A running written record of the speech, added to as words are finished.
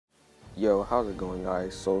Yo, how's it going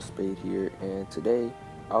guys? Soul Spade here, and today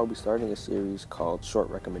I'll be starting a series called Short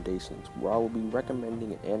Recommendations, where I will be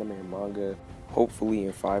recommending an anime or manga, hopefully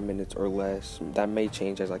in 5 minutes or less. That may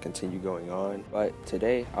change as I continue going on, but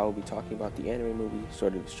today I will be talking about the anime movie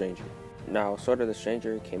Sword of the Stranger. Now, Sword of the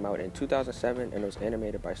Stranger came out in 2007 and was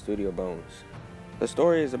animated by Studio Bones. The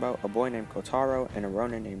story is about a boy named Kotaro and a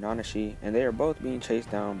ronin named Nanashi, and they are both being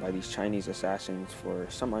chased down by these Chinese assassins for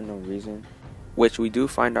some unknown reason, which we do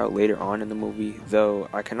find out later on in the movie, though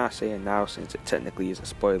I cannot say it now since it technically is a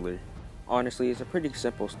spoiler. Honestly, it's a pretty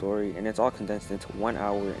simple story, and it's all condensed into 1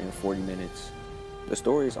 hour and 40 minutes. The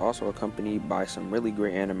story is also accompanied by some really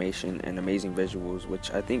great animation and amazing visuals,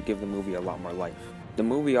 which I think give the movie a lot more life. The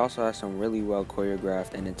movie also has some really well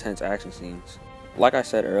choreographed and intense action scenes. Like I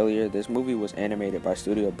said earlier, this movie was animated by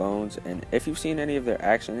Studio Bones, and if you've seen any of their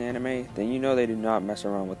action anime, then you know they do not mess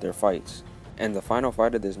around with their fights. And the final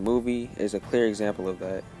fight of this movie is a clear example of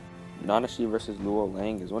that. Nanashi vs. Luo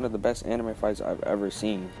Lang is one of the best anime fights I've ever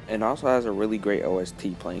seen, and also has a really great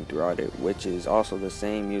OST playing throughout it, which is also the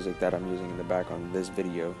same music that I'm using in the background of this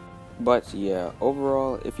video. But yeah,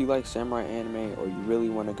 overall, if you like samurai anime or you really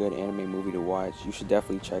want a good anime movie to watch, you should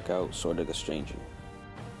definitely check out Sword of the Stranger.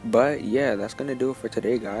 But yeah, that's gonna do it for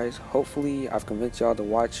today guys. Hopefully I've convinced y'all to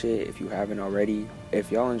watch it if you haven't already.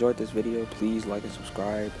 If y'all enjoyed this video, please like and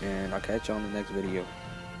subscribe, and I'll catch y'all in the next video.